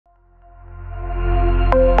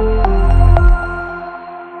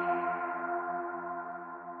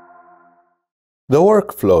The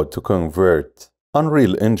workflow to convert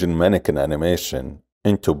Unreal Engine mannequin animation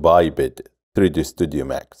into Biped 3D Studio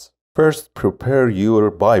Max. First, prepare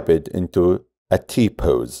your biped into a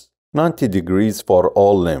T-pose, 90 degrees for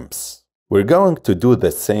all limbs. We're going to do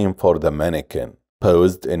the same for the mannequin,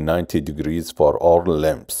 posed in 90 degrees for all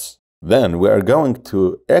limbs. Then we are going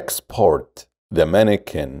to export the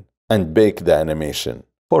mannequin and bake the animation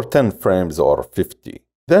for 10 frames or 50.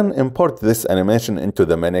 Then import this animation into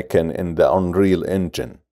the mannequin in the Unreal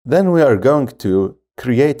Engine. Then we are going to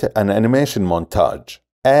create an animation montage,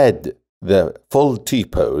 add the full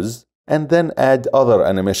T-pose, and then add other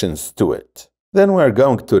animations to it. Then we are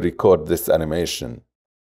going to record this animation.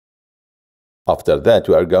 After that,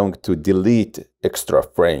 we are going to delete extra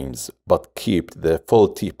frames, but keep the full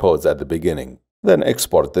T-pose at the beginning. Then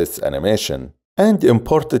export this animation and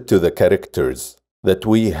import it to the characters that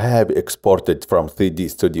we have exported from 3D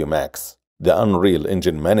Studio Max, the Unreal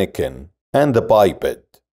Engine mannequin, and the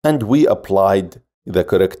biped, and we applied the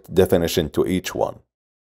correct definition to each one.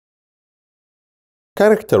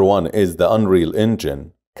 Character 1 is the Unreal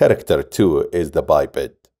Engine, Character 2 is the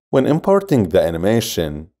biped. When importing the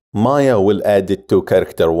animation, Maya will add it to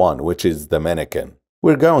Character 1, which is the mannequin.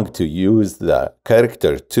 We're going to use the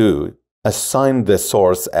Character 2, assign the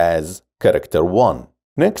source as Character 1.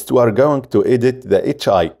 Next, we are going to edit the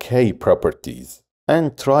HIK properties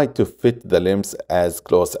and try to fit the limbs as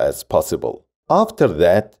close as possible. After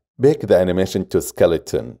that, bake the animation to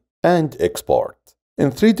skeleton and export.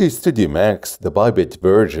 In 3D Studio Max, the biped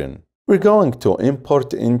version, we're going to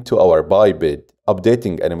import into our biped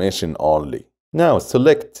updating animation only. Now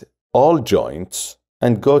select all joints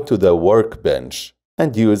and go to the workbench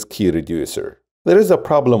and use key reducer. There is a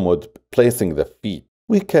problem with placing the feet.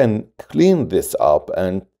 We can clean this up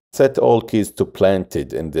and set all keys to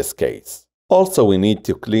planted in this case. Also, we need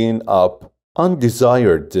to clean up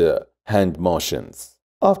undesired hand motions.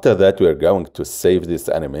 After that, we are going to save this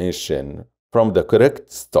animation from the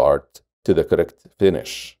correct start to the correct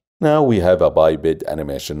finish. Now we have a biped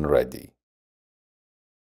animation ready.